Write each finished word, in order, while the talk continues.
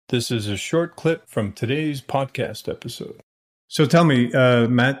This is a short clip from today's podcast episode. So tell me,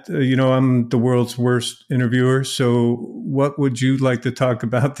 Matt, I'm the world's worst interviewer. So what would you like to talk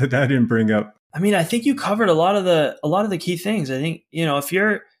about that I didn't bring up? I mean, I think you covered a lot of the key things. I think,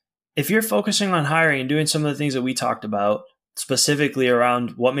 if you're focusing on hiring and doing some of the things that we talked about, specifically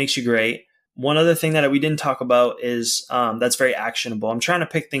around what makes you great. One other thing that we didn't talk about is that's very actionable. I'm trying to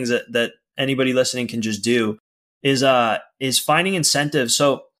pick things that anybody listening can just do is finding incentives.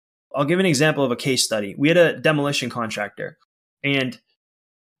 So I'll give an example of a case study. We had a demolition contractor and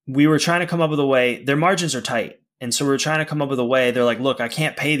we were trying to come up with a way. Their margins are tight. And so we were trying to come up with a way. They're like, look, I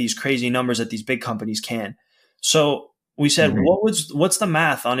can't pay these crazy numbers that these big companies can. So we said, what's the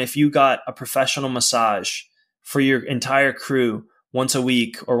math on if you got a professional massage for your entire crew once a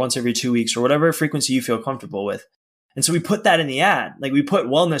week or once every 2 weeks or whatever frequency you feel comfortable with? And so we put that in the ad. Like we put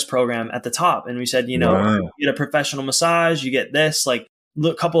wellness program at the top and we said, you get a professional massage, you get this, like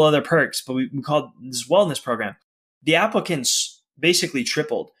a couple other perks, but we called this wellness program. The applicants basically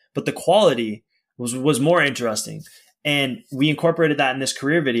tripled, but the quality was more interesting. And we incorporated that in this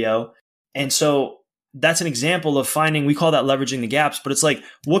career video. And so that's an example of finding, we call that leveraging the gaps, but it's like,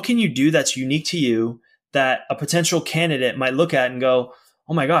 what can you do that's unique to you that a potential candidate might look at and go,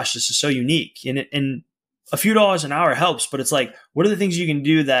 oh my gosh, this is so unique. And a few dollars an hour helps, but it's like, what are the things you can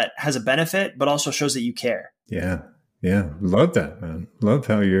do that has a benefit, but also shows that you care? Yeah. Love that, man. Love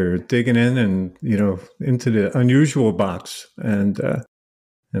how you're digging in and, into the unusual box and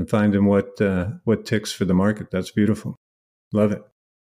finding what ticks for the market. That's beautiful. Love it.